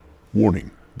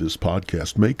Warning, this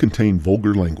podcast may contain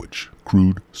vulgar language,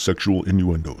 crude sexual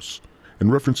innuendos,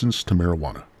 and references to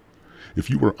marijuana. If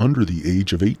you are under the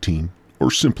age of 18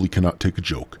 or simply cannot take a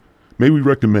joke, may we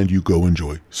recommend you go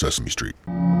enjoy Sesame Street.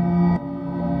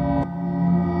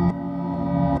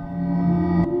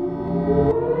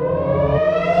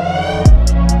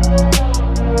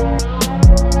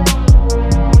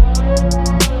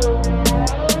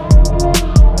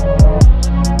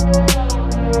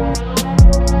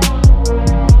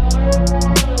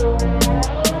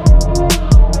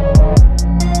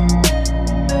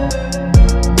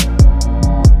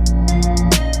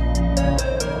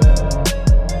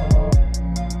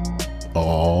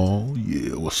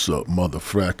 What's up,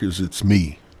 motherfrackers? It's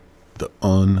me, the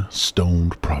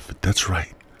Unstoned Prophet. That's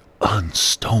right,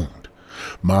 unstoned.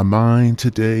 My mind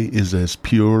today is as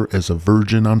pure as a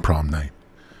virgin on prom night.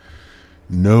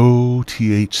 No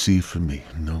THC for me.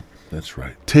 No, that's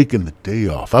right. Taking the day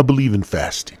off. I believe in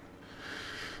fasting.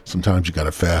 Sometimes you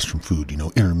gotta fast from food,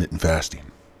 intermittent fasting.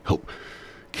 Help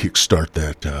kickstart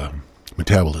that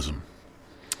metabolism.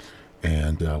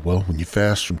 And, when you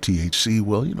fast from THC,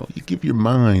 you give your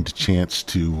mind a chance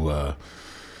to,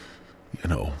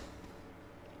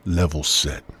 level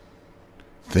set.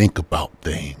 Think about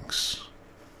things.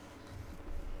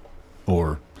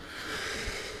 Or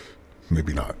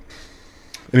maybe not.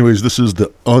 Anyways, this is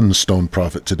the Unstoned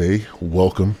Prophet today.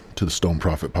 Welcome to the Stone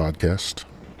Prophet podcast.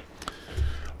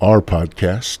 Our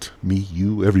podcast, me,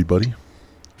 you, everybody.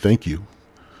 Thank you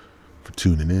for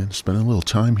tuning in, spending a little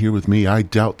time here with me. I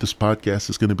doubt this podcast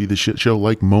is going to be the shit show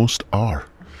like most are.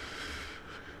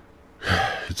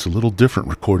 It's a little different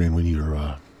recording when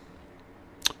you're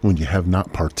when you have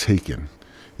not partaken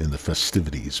in the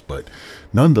festivities, but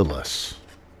nonetheless,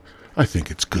 I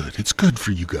think it's good. It's good for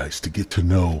you guys to get to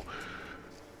know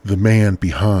the man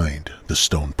behind the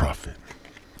Stone Prophet.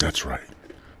 That's right,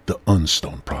 the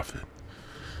Unstoned Prophet,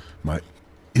 my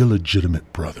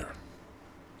illegitimate brother.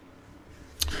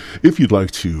 If you'd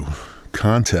like to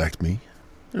contact me,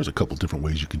 there's a couple different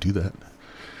ways you can do that.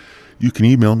 You can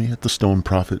email me at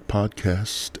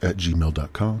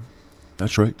thestoneprophetpodcast@gmail.com.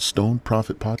 That's right,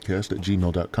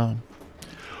 stoneprophetpodcast@gmail.com.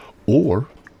 Or,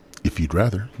 if you'd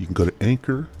rather, you can go to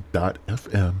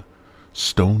anchor.fm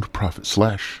 /stoned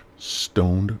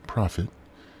prophet,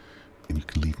 and you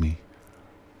can leave me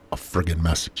a friggin'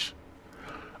 message.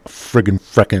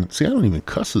 See, I don't even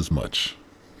cuss as much.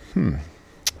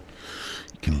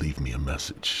 Can leave me a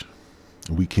message.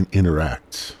 We can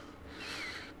interact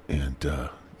and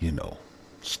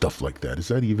stuff like that. Is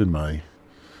that even my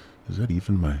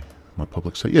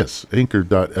public site? Yes,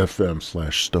 anchor.fm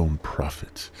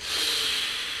 /stoneprophet.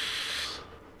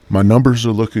 My numbers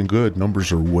are looking good.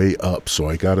 Numbers are way up, so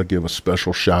I gotta give a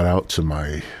special shout out to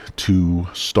my two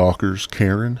stalkers,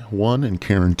 Karen 1 and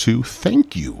Karen 2.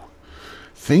 Thank you.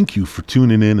 Thank you for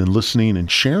tuning in and listening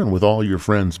and sharing with all your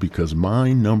friends, because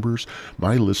my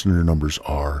listener numbers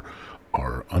are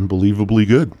unbelievably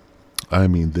good. I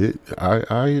mean, this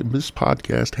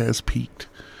podcast has peaked.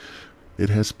 It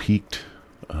has peaked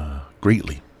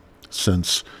greatly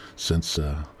since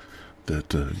a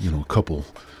couple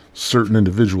certain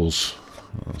individuals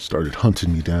started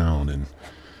hunting me down, and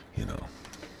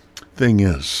thing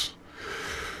is,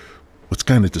 what's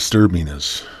kind of disturbing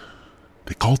is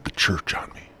they called the church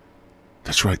on me.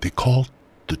 That's right, they called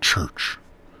the church.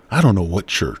 I don't know what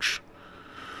church.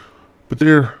 But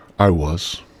there I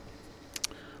was,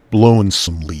 blowing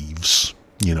some leaves.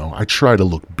 I try to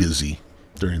look busy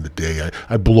during the day.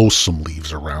 I blow some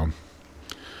leaves around.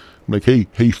 I'm like, hey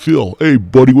Phil, hey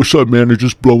buddy, what's up, man? They're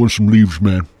just blowing some leaves,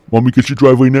 man. Want me to get your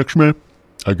driveway next, man?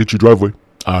 I get your driveway.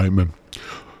 Amen.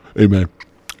 Amen.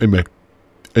 Amen.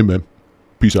 Amen.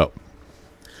 Peace out.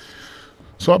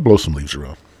 So I blow some leaves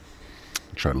around,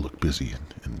 try to look busy,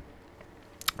 and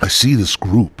I see this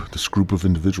group of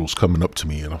individuals coming up to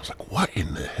me, and I was like, what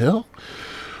in the hell?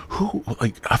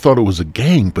 I thought it was a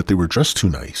gang, but they were dressed too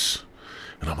nice.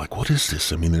 And I'm like, what is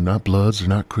this? I mean, they're not Bloods, they're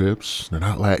not Crips, they're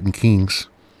not Latin Kings.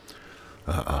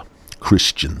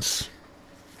 Christians.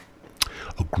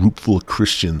 A group full of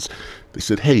Christians. They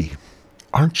said, hey,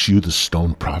 aren't you the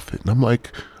Stone Prophet? And I'm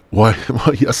like, why?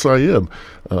 Well, yes, I am.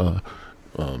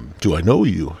 Do I know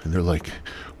you? And they're like,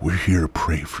 we're here to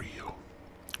pray for you.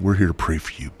 We're here to pray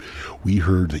for you. We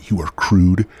heard that you are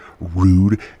crude,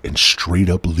 rude, and straight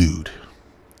up lewd.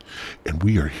 And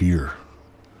we are here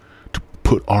to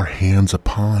put our hands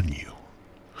upon you.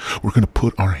 We're going to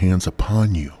put our hands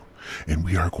upon you, and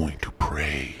we are going to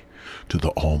pray to the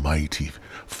Almighty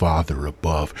Father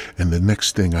above. And the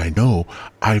next thing I know,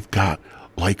 I've got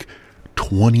like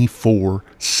 24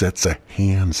 sets of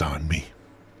hands on me.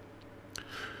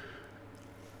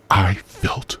 I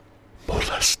felt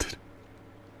molested.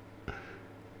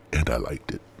 And I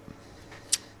liked it.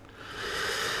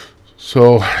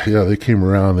 So, yeah, they came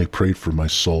around, they prayed for my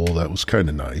soul. That was kind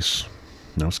of nice.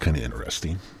 That was kind of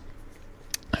interesting.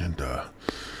 And,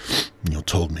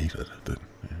 told me that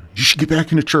you should get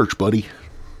back into church, buddy.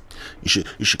 You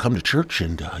should come to church,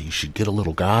 and you should get a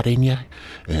little God in you,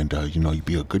 and you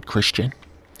be a good Christian,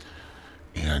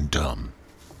 and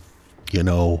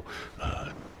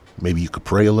maybe you could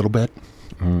pray a little bit,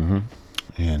 and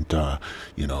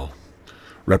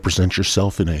represent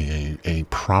yourself in a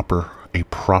proper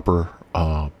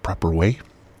way.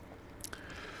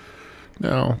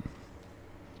 Now,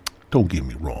 don't get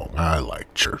me wrong, I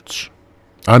like church.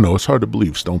 I know it's hard to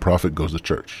believe Stoned Prophet goes to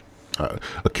church.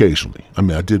 Occasionally. I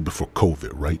mean, I did before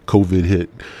COVID, right? COVID hit,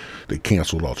 they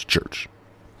canceled all the church.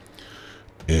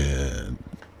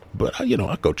 But I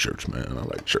go to church, man. I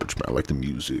like church, man. I like the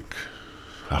music.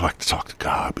 I like to talk to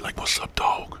God. Be like, what's up,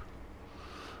 dog?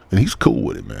 And he's cool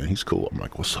with it, man. He's cool. I'm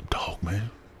like, what's up, dog, man?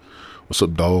 What's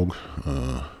up, dog?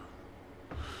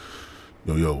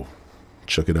 Yo,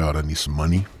 check it out. I need some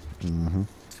money. Mm-hmm.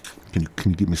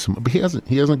 Can you give me some? But he hasn't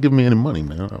given me any money,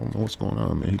 man. I don't know what's going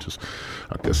on, man.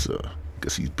 I guess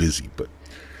he's busy. But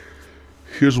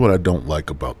here's what I don't like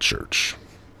about church.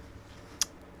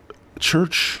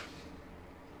 Church,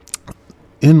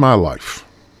 in my life,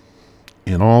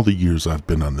 in all the years I've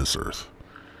been on this earth,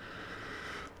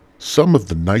 some of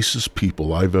the nicest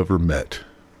people I've ever met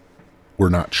were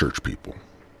not church people.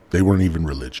 They weren't even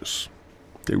religious.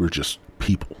 They were just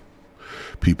people.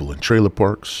 People in trailer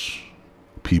parks.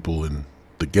 People in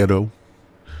the ghetto,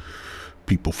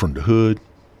 people from the hood,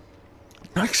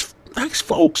 nice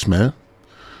folks, man.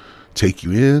 Take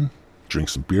you in, drink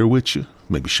some beer with you,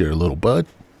 maybe share a little bud.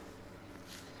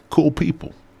 Cool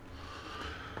people.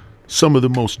 Some of the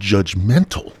most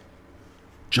judgmental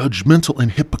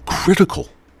and hypocritical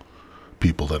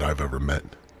people that I've ever met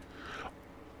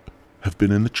have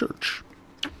been in the church.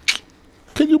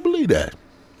 Can you believe that?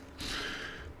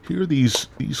 Here are these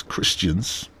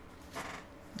Christians.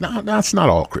 No, that's not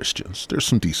all Christians. There's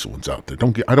some decent ones out there.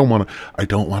 I don't want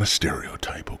to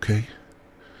stereotype, okay?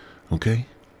 Okay?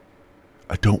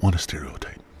 I don't want to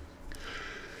stereotype.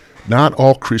 Not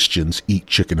all Christians eat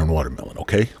chicken and watermelon,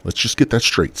 okay? Let's just get that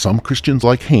straight. Some Christians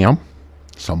like ham,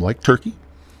 some like turkey.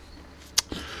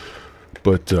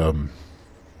 But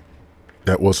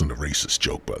that wasn't a racist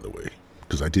joke, by the way,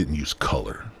 because I didn't use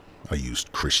color. I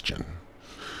used Christian.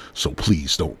 So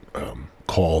please don't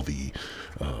call the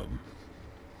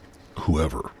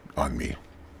whoever on me.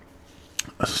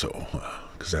 So,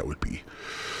 because that would be,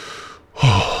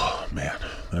 oh man,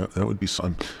 that would be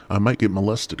some. I might get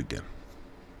molested again,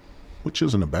 which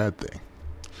isn't a bad thing.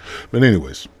 But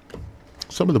anyways,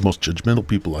 some of the most judgmental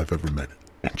people I've ever met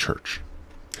in church.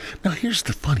 Now here's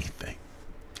the funny thing.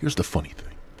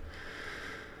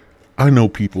 I know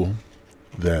people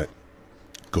that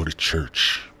go to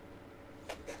church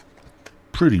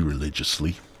pretty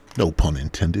religiously, no pun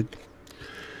intended.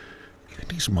 And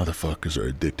these motherfuckers are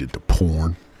addicted to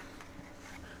porn.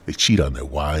 They cheat on their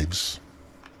wives.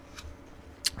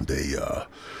 They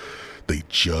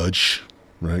judge,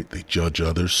 right? They judge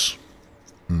others.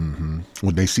 When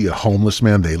they see a homeless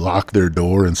man, they lock their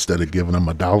door instead of giving them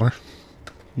 $1.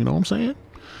 You know what I'm saying?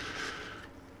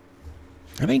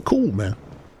 That ain't cool, man.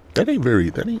 That ain't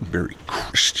very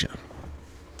Christian.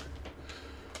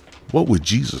 What would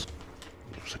Jesus?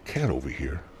 There's a cat over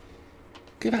here.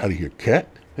 Get out of here, cat.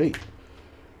 Hey.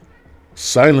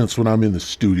 Silence when I'm in the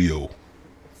studio.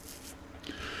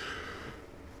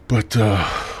 But,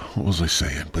 what was I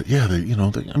saying? But yeah,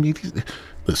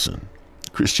 listen,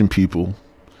 Christian people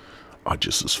are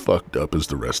just as fucked up as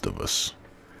the rest of us.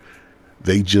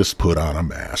 They just put on a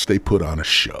mask. They put on a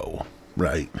show,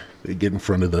 right? They get in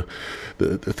front of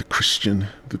the Christian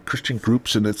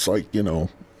groups, and it's like,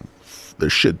 their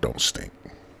shit don't stink.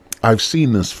 I've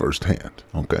seen this firsthand,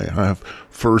 okay? I have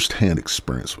firsthand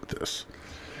experience with this.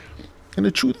 And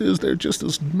the truth is, they're just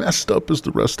as messed up as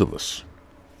the rest of us.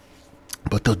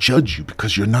 But they'll judge you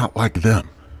because you're not like them.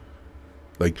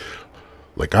 Like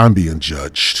I'm being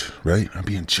judged, right? I'm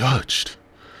being judged.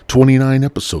 29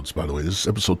 episodes, by the way. This is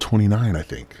episode 29, I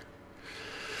think.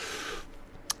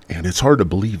 And it's hard to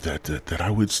believe that I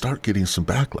would start getting some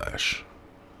backlash.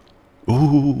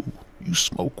 Ooh, you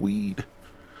smoke weed.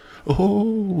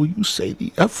 Oh, you say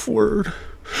the F word.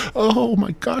 Oh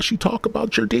my gosh, you talk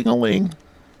about your ding-a-ling.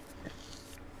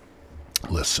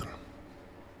 Listen,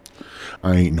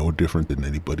 I ain't no different than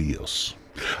anybody else.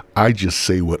 I just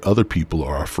say what other people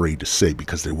are afraid to say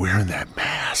because they're wearing that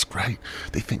mask, right?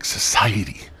 They think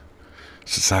society,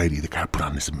 they gotta put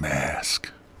on this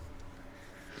mask.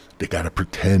 They got to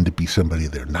pretend to be somebody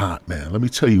they're not, man. Let me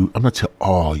tell you, I'm going to tell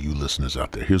all you listeners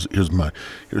out there. Here's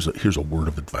a word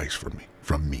of advice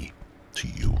from me to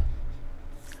you.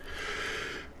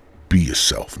 Be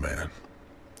yourself, man.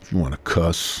 If you want to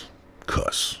cuss,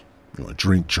 cuss. You want to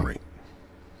drink, drink.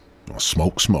 You want to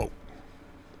smoke, smoke.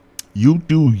 You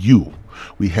do you.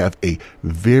 We have a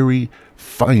very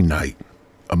finite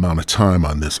amount of time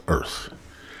on this earth.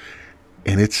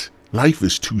 And life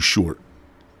is too short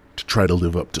to try to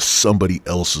live up to somebody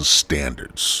else's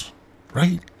standards,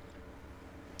 right?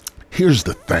 Here's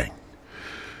the thing.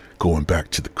 Going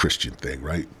back to the Christian thing,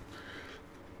 right?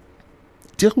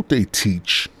 Don't they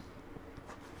teach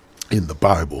in the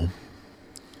Bible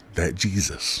that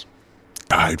Jesus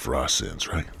died for our sins,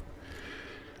 right?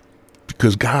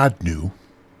 Because God knew.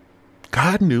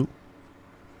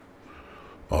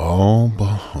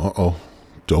 Oh,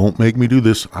 don't make me do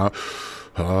this.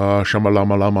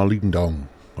 Shamalama lama ding dong.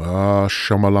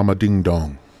 Shamalama ding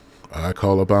dong. I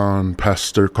call upon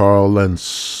Pastor Carl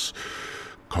Lentz.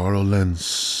 Carl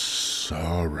Lentz.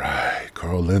 All right.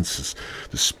 Carl Lentz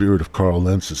the spirit of Carl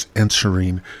Lentz is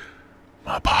entering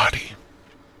my body.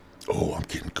 Oh, I'm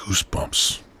getting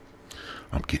goosebumps.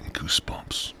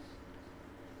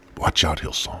 Watch out,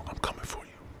 Hillsong. I'm coming for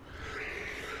you.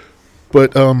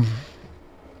 But,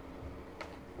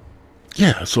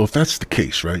 yeah, so if that's the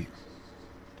case, right?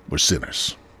 We're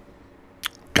sinners.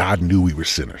 God knew we were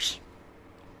sinners.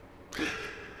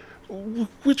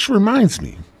 Which reminds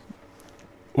me,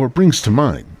 or brings to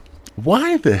mind,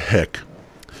 why the heck?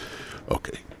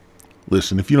 Okay,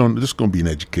 listen, if you don't, this is going to be an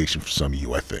education for some of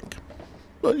you, I think.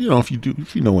 But,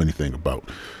 if you know anything about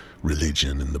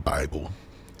religion and the Bible,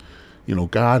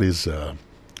 God is,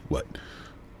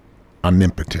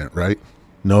 omnipotent, right?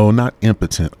 No, not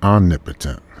impotent,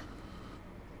 omnipotent.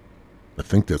 I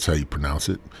think that's how you pronounce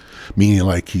it. Meaning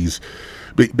like he's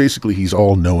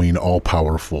all knowing, all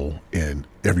powerful, and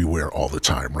everywhere all the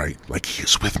time, right? Like he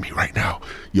is with me right now.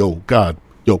 Yo, God,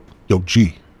 yo,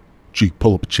 G,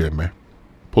 pull up a chair, man.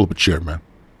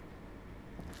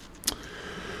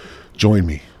 Join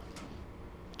me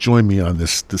on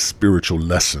this spiritual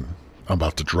lesson I'm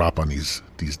about to drop on these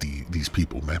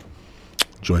people, man.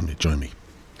 Join me.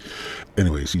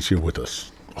 Anyways, he's here with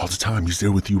us all the time. He's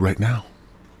there with you right now.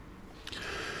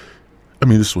 I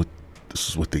mean, this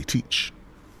is what they teach.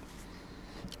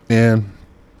 And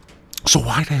so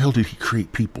why the hell did he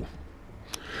create people?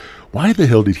 Why the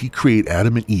hell did he create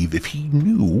Adam and Eve if he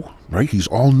knew, right? He's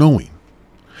all knowing.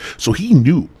 So he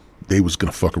knew they was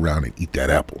going to fuck around and eat that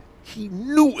apple. He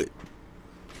knew it.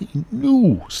 He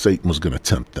knew Satan was going to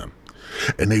tempt them.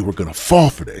 And they were going to fall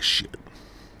for that shit.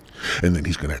 And then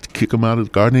he's going to have to kick them out of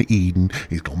the Garden of Eden.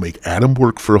 He's going to make Adam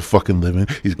work for a fucking living.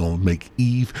 He's going to make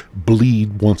Eve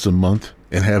bleed once a month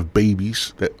and have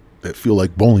babies that feel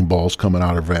like bowling balls coming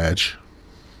out of her vag.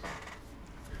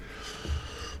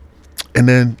 And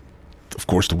then, of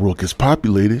course, the world gets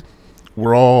populated.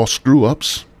 We're all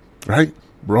screw-ups, right?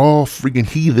 We're all freaking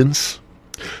heathens.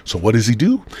 So what does he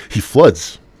do? He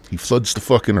floods. He floods the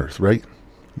fucking earth, right?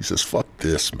 He says, fuck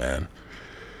this, man.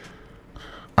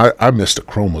 I missed a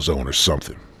chromosome or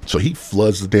something. So he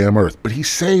floods the damn earth. But he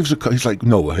saves he's like,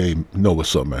 Noah, hey, Noah,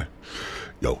 what's up, man?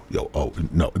 Yo, oh,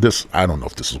 no, I don't know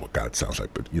if this is what God sounds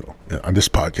like, but, on this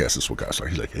podcast, this is what God sounds like.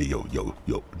 He's like, hey, yo,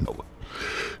 Noah.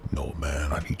 No,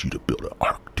 man, I need you to build an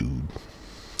ark, dude.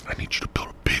 I need you to build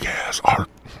a big-ass ark.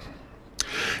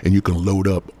 And you can load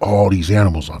up all these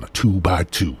animals on a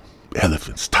 2x2.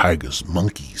 Elephants, tigers,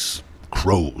 monkeys,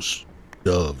 crows,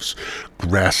 doves,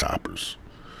 grasshoppers,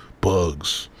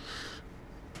 bugs,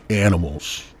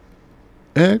 animals.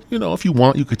 And, if you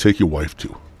want, you could take your wife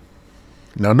too.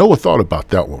 Now, Noah thought about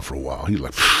that one for a while. He's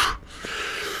like,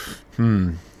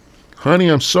 honey,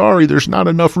 I'm sorry, there's not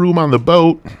enough room on the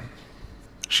boat.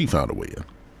 She found a way in.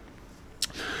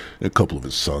 A couple of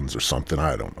his sons or something,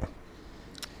 I don't know.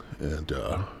 And,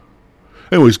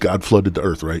 anyways, God flooded the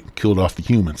earth, right? Killed off the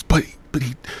humans. But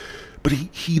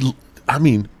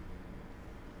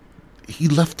he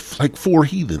left like 4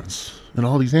 heathens and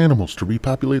all these animals to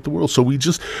repopulate the world. So we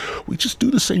just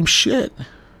do the same shit.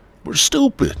 We're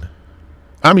stupid.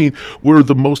 I mean, we're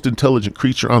the most intelligent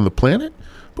creature on the planet,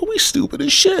 but we stupid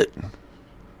as shit.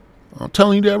 I'm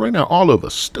telling you that right now. All of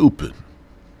us stupid.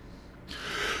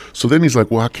 So then he's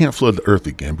like, well, I can't flood the earth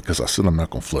again because I said I'm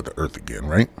not going to flood the earth again,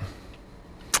 right?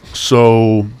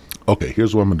 So, okay,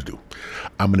 here's what I'm going to do.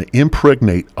 I'm going to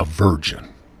impregnate a virgin.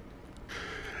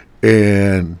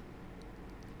 And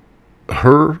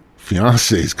her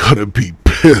fiance is going to be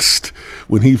pissed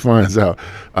when he finds out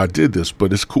I did this,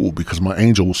 but it's cool because my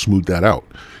angel will smooth that out.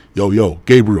 Yo,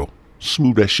 Gabriel,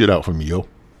 smooth that shit out for me, yo.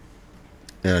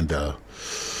 And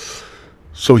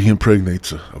So he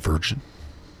impregnates a virgin,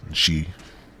 and she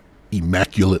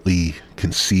immaculately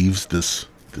conceives this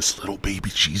little baby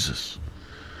Jesus,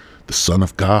 the Son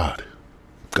of God,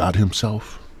 God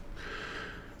himself.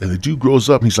 And the dude grows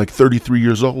up and he's like 33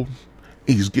 years old.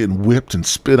 He's getting whipped and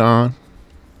spit on,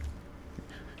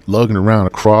 lugging around a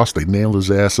cross. They nail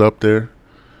his ass up there.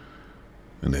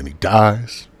 And then he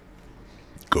dies,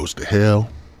 goes to hell.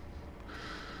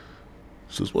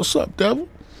 Says, "What's up, devil?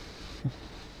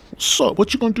 What's up?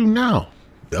 What you gonna do now?"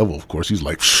 Devil, of course, he's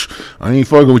like, "I ain't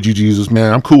fucking with you, Jesus,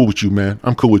 man. I'm cool with you, man.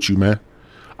 I'm cool with you, man.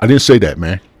 I didn't say that,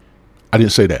 man. I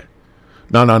didn't say that.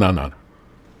 No.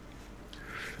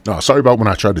 No, sorry about when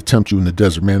I tried to tempt you in the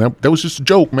desert, man. That was just a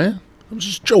joke, man. That was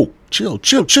just a joke. Chill.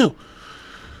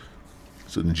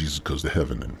 So then Jesus goes to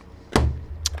heaven and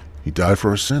he died for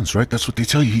our sins, right? That's what they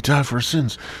tell you. He died for our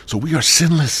sins. So we are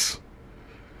sinless.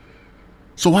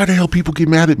 So why the hell people get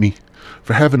mad at me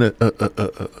for having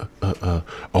a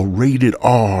rated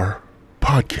R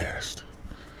podcast?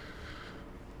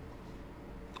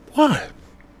 Why?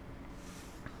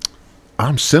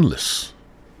 I'm sinless,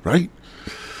 right?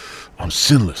 I'm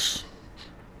sinless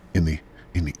in the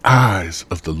eyes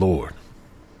of the Lord.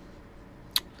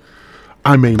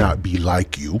 I may not be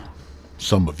like you,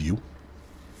 some of you.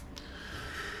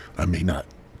 I may not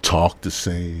talk the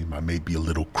same. I may be a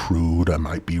little crude. I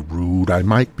might be rude. I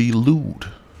might be lewd.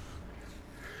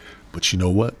 But you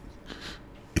know what?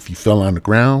 If you fell on the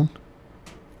ground,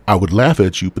 I would laugh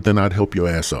at you, but then I'd help your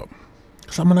ass up.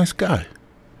 Because I'm a nice guy.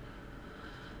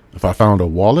 If I found a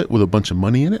wallet with a bunch of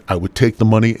money in it, I would take the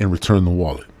money and return the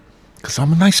wallet. Because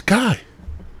I'm a nice guy.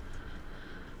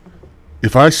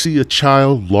 If I see a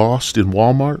child lost in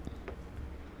Walmart,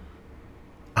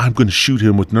 I'm going to shoot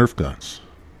him with Nerf guns.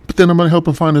 But then I'm going to help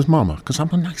him find his mama. Because I'm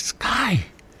a nice guy.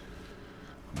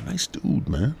 I'm a nice dude,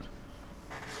 man.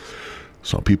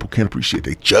 Some people can't appreciate it.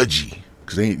 They judge you.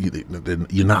 Because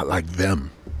you're not like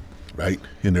them. Right?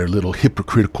 In their little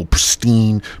hypocritical,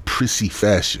 pristine, prissy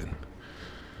fashion.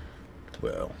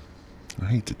 Well, I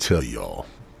hate to tell y'all,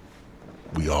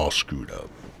 we all screwed up.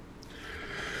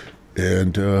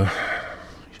 And,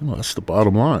 that's the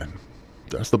bottom line.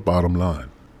 That's the bottom line.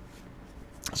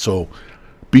 So,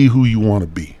 be who you want to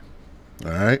be.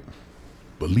 All right?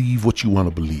 Believe what you want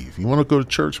to believe. You want to go to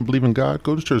church and believe in God?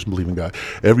 Go to church and believe in God.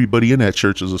 Everybody in that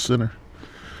church is a sinner.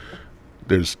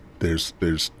 There's,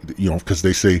 because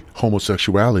they say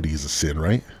homosexuality is a sin,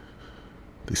 right?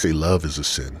 They say love is a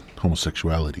sin.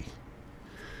 Homosexuality.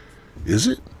 Is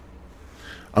it?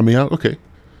 I mean, okay.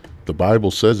 The Bible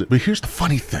says it. But here's the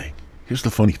funny thing.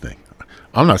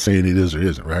 I'm not saying it is or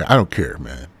isn't, right? I don't care,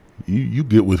 man. You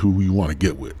get with who you want to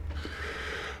get with.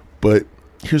 But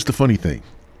here's the funny thing.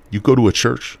 You go to a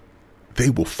church, they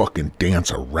will fucking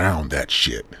dance around that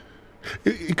shit.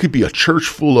 It could be a church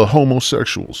full of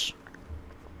homosexuals.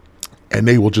 And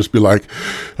they will just be like,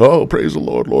 "Oh, praise the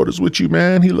Lord. Lord is with you,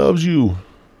 man. He loves you."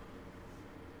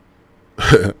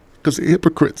 Because they're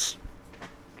hypocrites.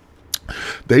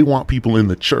 They want people in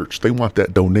the church. They want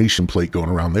that donation plate going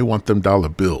around. They want them dollar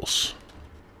bills.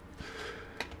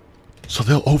 So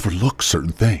they'll overlook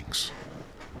certain things.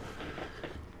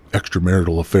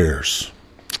 Extramarital affairs.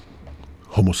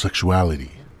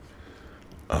 Homosexuality.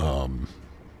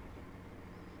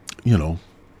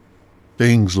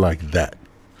 Things like that.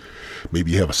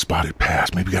 Maybe you have a spotted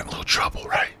past. Maybe you got in a little trouble,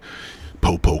 right?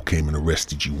 Popo came and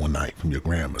arrested you one night from your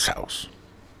grandma's house.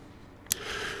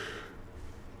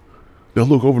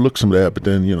 They'll overlook some of that, but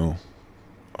then,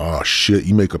 oh shit,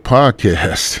 you make a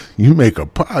podcast.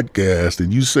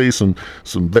 And you say some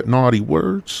naughty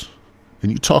words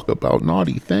and you talk about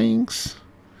naughty things.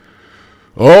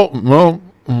 Oh, well,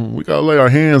 we gotta lay our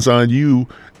hands on you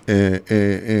and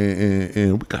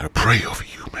we gotta pray over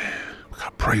you, man. We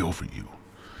gotta pray over you.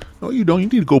 No, you don't. You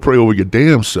need to go pray over your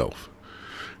damn self.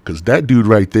 Because that dude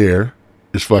right there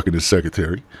is fucking his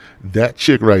secretary. That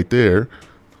chick right there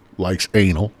likes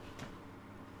anal.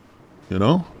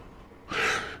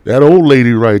 That old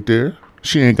lady right there,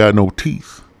 she ain't got no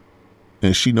teeth.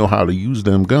 And she know how to use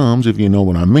them gums, if you know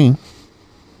what I mean.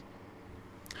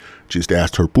 Just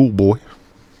asked her pool boy.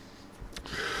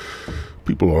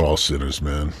 People are all sinners,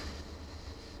 man.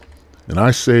 And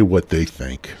I say what they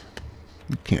think.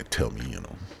 You can't tell me,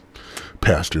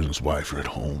 pastor and his wife are at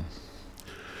home.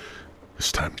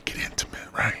 It's time to get intimate,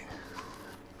 right?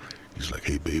 He's like,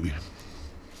 "Hey, baby,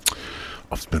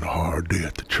 it's been a hard day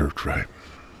at the church, right?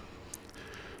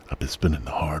 I've been spending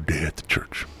the hard day at the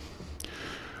church.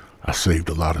 I saved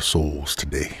a lot of souls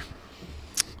today.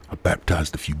 I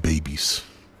baptized a few babies.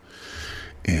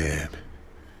 And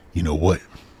you know what?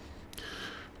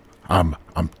 I'm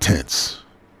tense.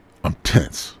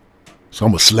 So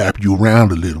I'm going to slap you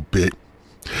around a little bit.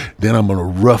 Then I'm going to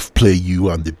rough play you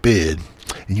on the bed,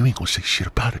 and you ain't going to say shit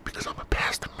about it because I'm a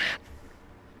pastor, man.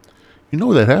 You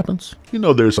know that happens. You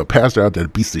know there's a pastor out there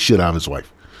that beats the shit out of his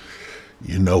wife.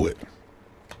 You know it.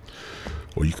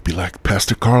 Or you could be like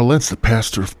Pastor Carl Lentz, the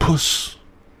pastor of Puss.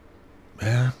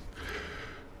 Man.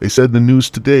 They said in the news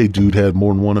today, dude had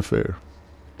more than one affair.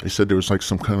 They said there was like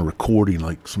some kind of recording,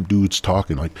 like some dudes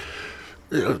talking. Like,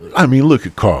 I mean, look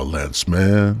at Carl Lentz,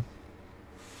 man.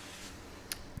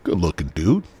 Good looking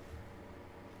dude.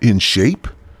 In shape.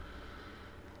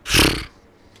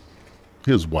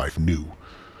 His wife knew.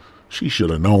 She should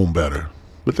have known better.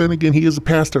 But then again, he is a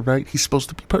pastor, right? He's supposed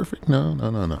to be perfect.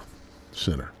 No.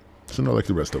 Sinner like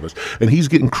the rest of us. And he's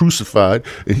getting crucified.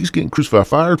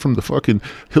 Fired from the fucking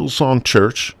Hillsong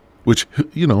Church. Which,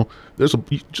 you know, there's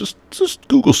just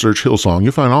Google search Hillsong.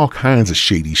 You'll find all kinds of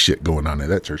shady shit going on in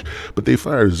that church. But they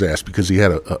fired his ass because he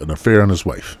had an affair on his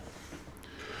wife.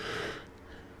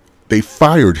 They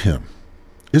fired him.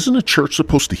 Isn't a church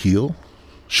supposed to heal?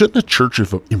 Shouldn't a church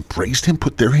have embraced him,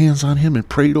 put their hands on him and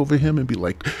prayed over him and be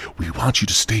like, we want you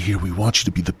to stay here. We want you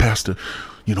to be the pastor.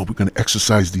 You know, we're going to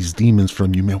exorcise these demons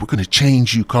from you, man. We're going to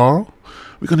change you, Carl.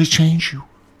 We're going to change you.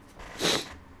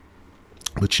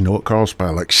 But you know what? Carl's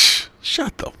probably like,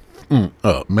 shut the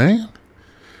up, man.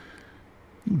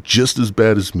 You just as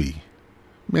bad as me.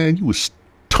 Man, you was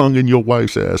tonguing your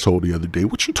wife's asshole the other day.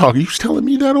 What you talking? You was telling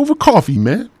me that over coffee,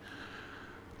 man.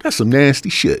 That's some nasty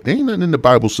shit. There ain't nothing in the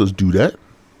Bible says do that.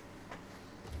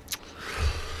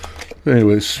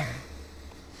 Anyways.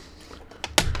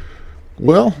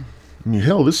 Well, I mean,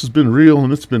 hell, this has been real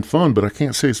and it's been fun, but I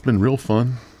can't say it's been real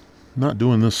fun. Not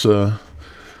doing this, you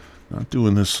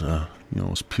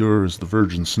know, as pure as the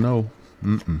virgin snow.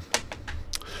 You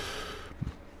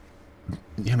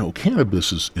know,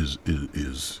 cannabis is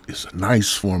a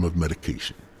nice form of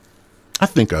medication. I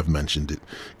think I've mentioned it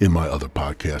in my other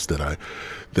podcast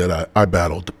that I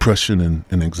battle depression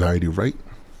and anxiety, right?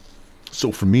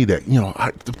 So for me, that, you know,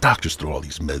 the doctors throw all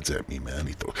these meds at me, man.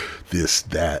 They throw this,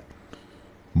 that,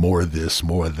 more of this,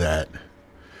 more of that.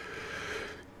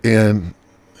 And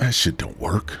that shit don't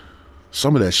work.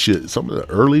 Some of that shit, some of the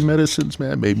early medicines,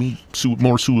 man, made me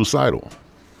more suicidal.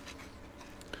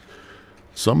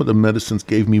 Some of the medicines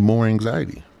gave me more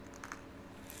anxiety.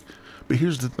 But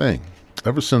here's the thing.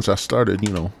 Ever since I started,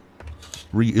 you know,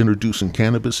 reintroducing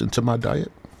cannabis into my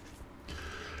diet,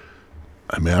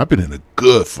 I mean, I've been in a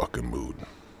good fucking mood.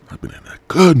 I've been in a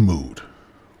good mood.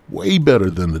 Way better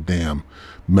than the damn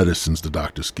medicines the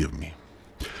doctors give me.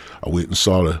 I went and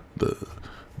saw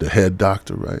the head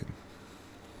doctor, right?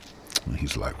 And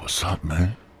he's like, what's up,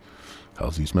 man?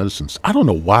 How's these medicines? I don't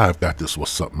know why I've got this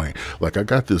what's up, man. Like, I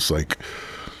got this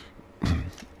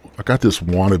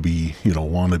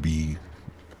wannabe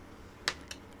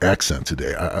accent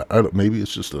today. I maybe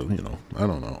it's just I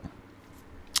don't know.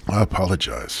 I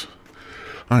apologize.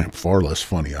 I am far less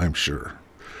funny, I'm sure.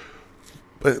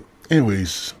 But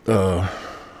anyways, I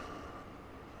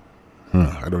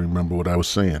don't remember what I was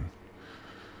saying.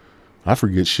 I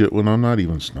forget shit when I'm not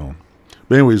even stoned.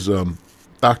 But anyways,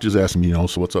 doctors asking me, you know,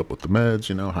 so what's up with the meds?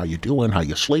 You know, how you doing? How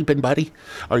you sleeping, buddy?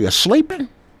 Are you sleeping?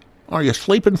 Are you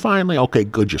sleeping finally? Okay,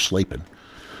 good, you're sleeping.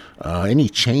 Any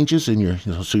changes in your,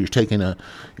 you know, so you're taking a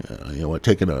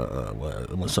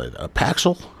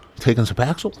Paxil? Taking some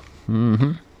Paxil?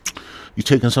 Mm-hmm. You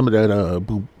taking some of that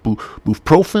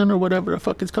buprofen or whatever the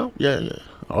fuck it's called? Yeah.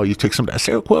 Oh, you take some of that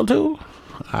Seroquel too?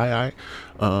 Aye.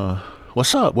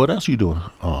 What's up? What else you doing?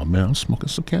 Oh, man, I'm smoking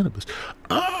some cannabis.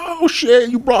 Oh, shit,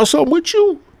 you brought something with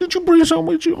you? Did you bring something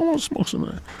with you? I want to smoke some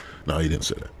of that. No, he didn't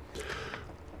say that.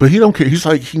 But he don't care. He's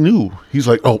like, he knew. He's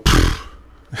like, oh,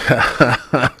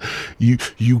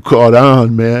 you caught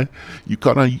on, man. You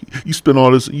caught on. You spent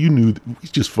all this. You knew. We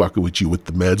just fucking with you with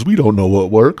the meds. We don't know what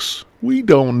works. We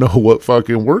don't know what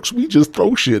fucking works. We just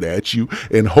throw shit at you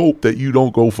and hope that you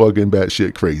don't go fucking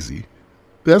batshit crazy.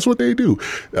 That's what they do.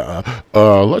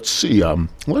 Let's see.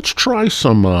 Let's try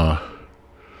some.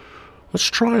 Let's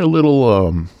try a little.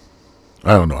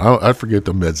 I don't know. I forget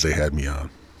the meds they had me on.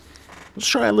 Let's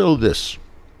try a little of this.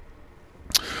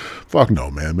 Fuck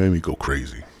no, man. Made me go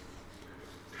crazy.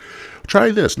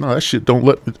 Try this. No, that shit don't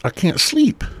let me. I can't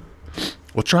sleep.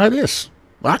 Well, try this.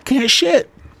 I can't shit.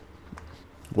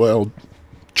 Well,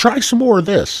 try some more of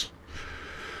this.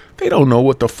 They don't know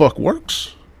what the fuck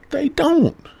works. They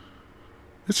don't.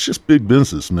 It's just big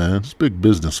business, man. It's big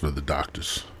business for the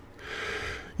doctors.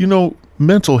 You know,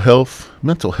 mental health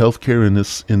care in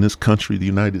this country, the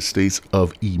United States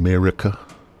of America.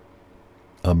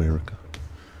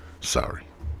 Sorry.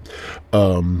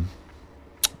 Man,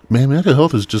 mental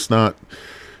health is just not,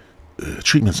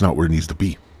 treatment's not where it needs to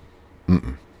be.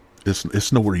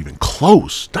 It's nowhere even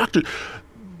close.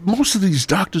 most of these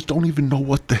doctors don't even know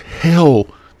what the hell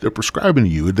they're prescribing to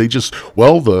you. They just,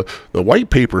 well, the white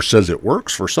paper says it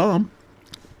works for some.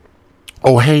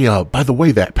 Oh, hey, by the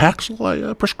way, that Paxil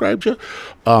I prescribed you,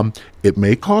 it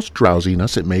may cause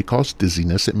drowsiness, it may cause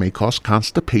dizziness, it may cause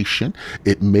constipation,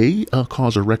 it may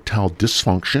cause erectile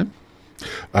dysfunction.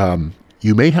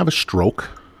 You may have a stroke.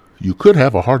 You could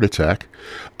have a heart attack.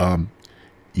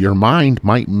 Your mind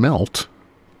might melt,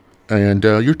 and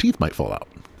your teeth might fall out.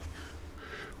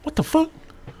 What the fuck?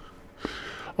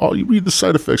 Oh, you read the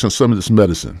side effects on some of this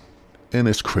medicine, and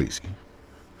it's crazy.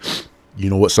 You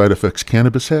know what side effects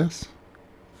cannabis has?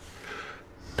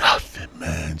 Nothing,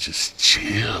 man. Just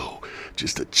chill.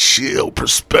 Just a chill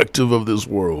perspective of this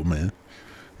world, man.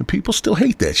 And people still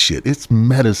hate that shit. It's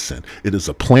medicine. It is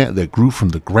a plant that grew from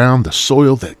the ground, the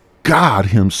soil that God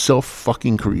himself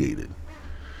fucking created.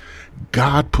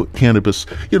 God put cannabis,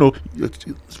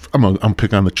 I'm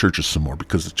picking on the churches some more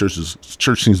because the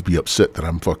church seems to be upset that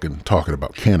I'm fucking talking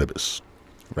about cannabis,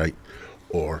 right?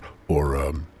 Or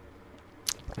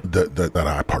that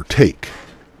I partake.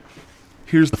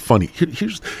 Here's the funny,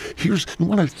 here's, you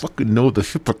want to fucking know the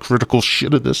hypocritical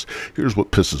shit of this? Here's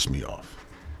what pisses me off.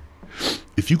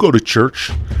 If you go to church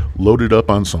loaded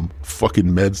up on some fucking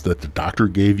meds that the doctor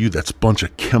gave you, that's a bunch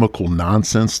of chemical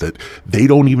nonsense that they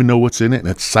don't even know what's in it, and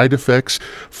its side effects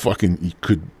fucking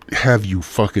could have you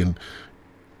fucking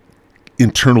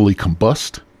internally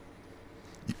combust.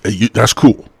 That's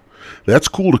cool. That's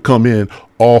cool to come in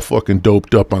all fucking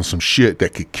doped up on some shit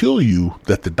that could kill you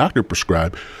that the doctor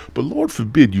prescribed, but Lord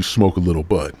forbid you smoke a little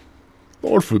bud.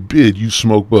 Lord forbid you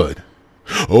smoke bud.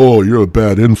 Oh, you're a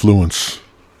bad influence.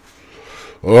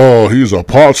 Oh, he's a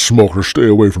pot smoker. Stay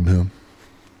away from him.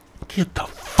 Get the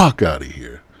fuck out of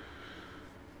here.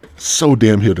 So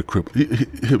damn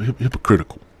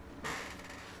hypocritical.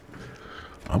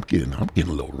 I'm getting a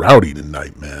little rowdy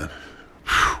tonight, man.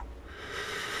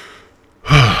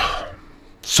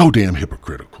 So damn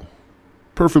hypocritical.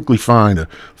 Perfectly fine to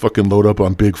fucking load up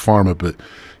on Big Pharma, but,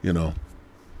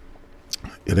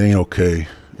 it ain't okay.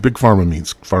 Big Pharma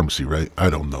means pharmacy, right? I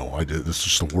don't know. This is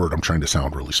just a word. I'm trying to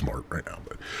sound really smart right now.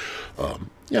 But,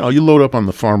 you load up on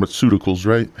the pharmaceuticals,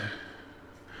 right?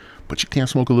 But you can't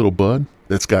smoke a little bud?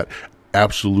 That's got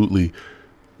absolutely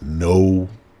no,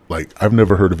 I've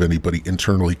never heard of anybody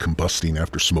internally combusting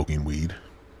after smoking weed.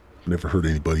 Never heard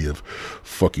anybody of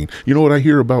fucking... You know what I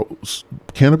hear about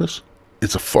cannabis?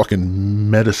 It's a fucking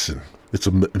medicine. It's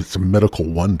a medical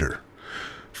wonder.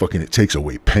 Fucking, it takes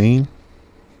away pain.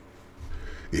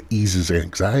 It eases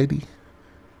anxiety.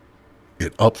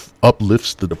 It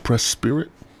uplifts the depressed spirit.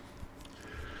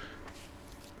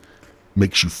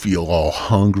 Makes you feel all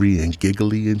hungry and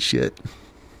giggly and shit.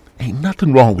 Ain't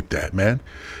nothing wrong with that, man.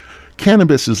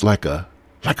 Cannabis is like a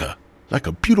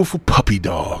beautiful puppy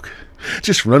dog.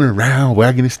 Just running around,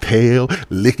 wagging his tail,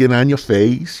 licking on your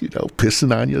face,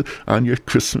 pissing on your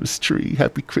Christmas tree.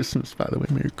 Happy Christmas, by the way.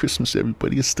 Merry Christmas,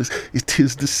 everybody. It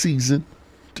is the season,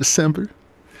 December.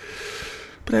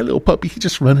 But that little puppy, he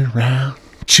just running around,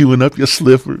 chewing up your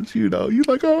slippers, You're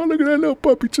like, oh, look at that little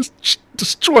puppy just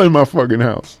destroying my fucking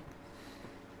house.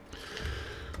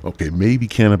 Okay, maybe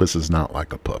cannabis is not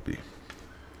like a puppy.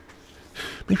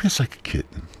 Maybe it's like a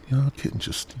kitten. A kitten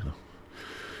just,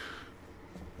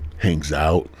 hangs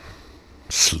out,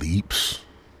 sleeps,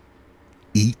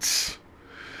 eats,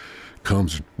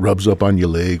 comes, rubs up on your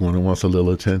leg when it wants a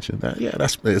little attention.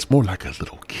 It's more like a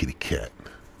little kitty cat.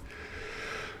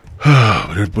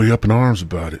 But everybody up in arms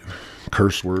about it.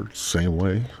 Curse words, same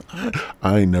way.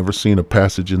 I ain't never seen a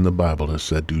passage in the Bible that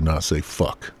said do not say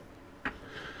fuck.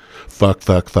 Fuck,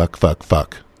 fuck, fuck, fuck,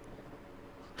 fuck.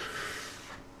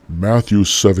 Matthew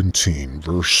 17,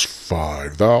 verse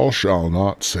 5. Thou shalt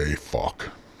not say fuck.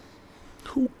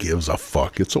 Who gives a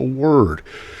fuck? It's a word.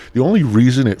 The only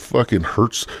reason it fucking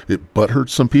hurts, it butt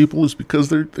hurts some people is because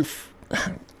they're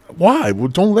why? Well,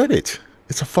 don't let it.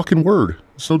 It's a fucking word.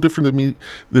 It's no different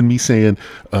than me saying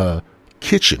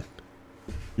kitchen.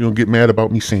 You don't get mad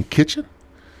about me saying kitchen?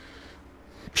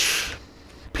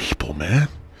 People, man.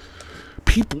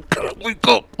 People gotta wake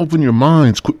up. Open your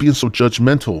minds. Quit being so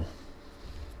judgmental.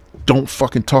 Don't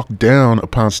fucking talk down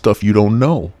upon stuff you don't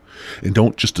know. And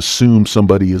don't just assume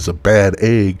somebody is a bad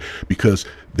egg because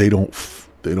they don't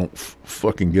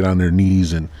fucking get on their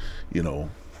knees and,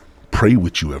 pray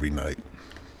with you every night.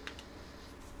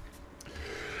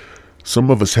 Some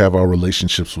of us have our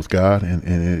relationships with God and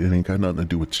it ain't got nothing to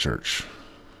do with church.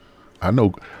 I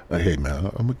know, hey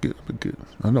man, I'm a good.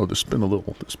 I know there's been a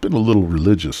little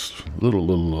religious,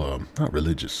 not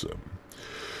religious,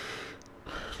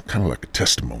 kind of like a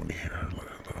testimony here,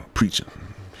 preaching.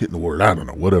 Hitting the word, I don't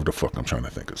know, whatever the fuck I'm trying to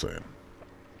think of saying.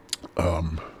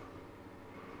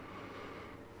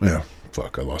 Yeah,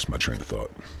 fuck, I lost my train of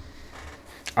thought.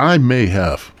 I may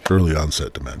have early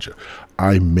onset dementia.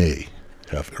 I'm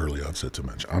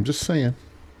just saying.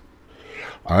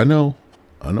 I know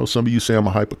some of you say I'm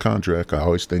a hypochondriac. I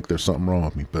always think there's something wrong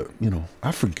with me, but,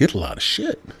 I forget a lot of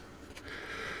shit.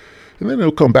 And then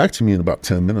it'll come back to me in about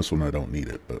 10 minutes when I don't need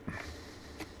it. But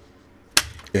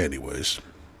anyways.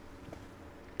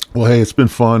 Well, hey, it's been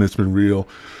fun. It's been real.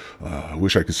 I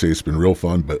wish I could say it's been real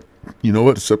fun, but you know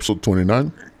what? It's episode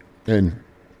 29. And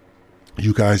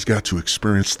you guys got to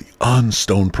experience the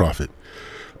Unstoned Prophet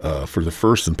for the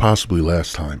first and possibly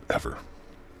last time ever.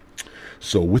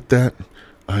 So with that,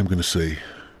 I'm going to say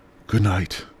good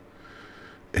night.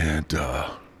 And,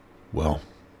 well,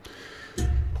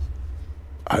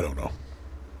 I don't know.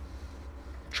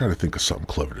 Try to think of something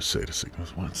clever to say to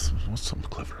signals. What's something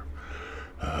clever?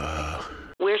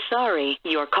 We're sorry.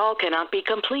 Your call cannot be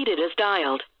completed as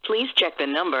dialed. Please check the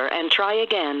number and try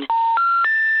again.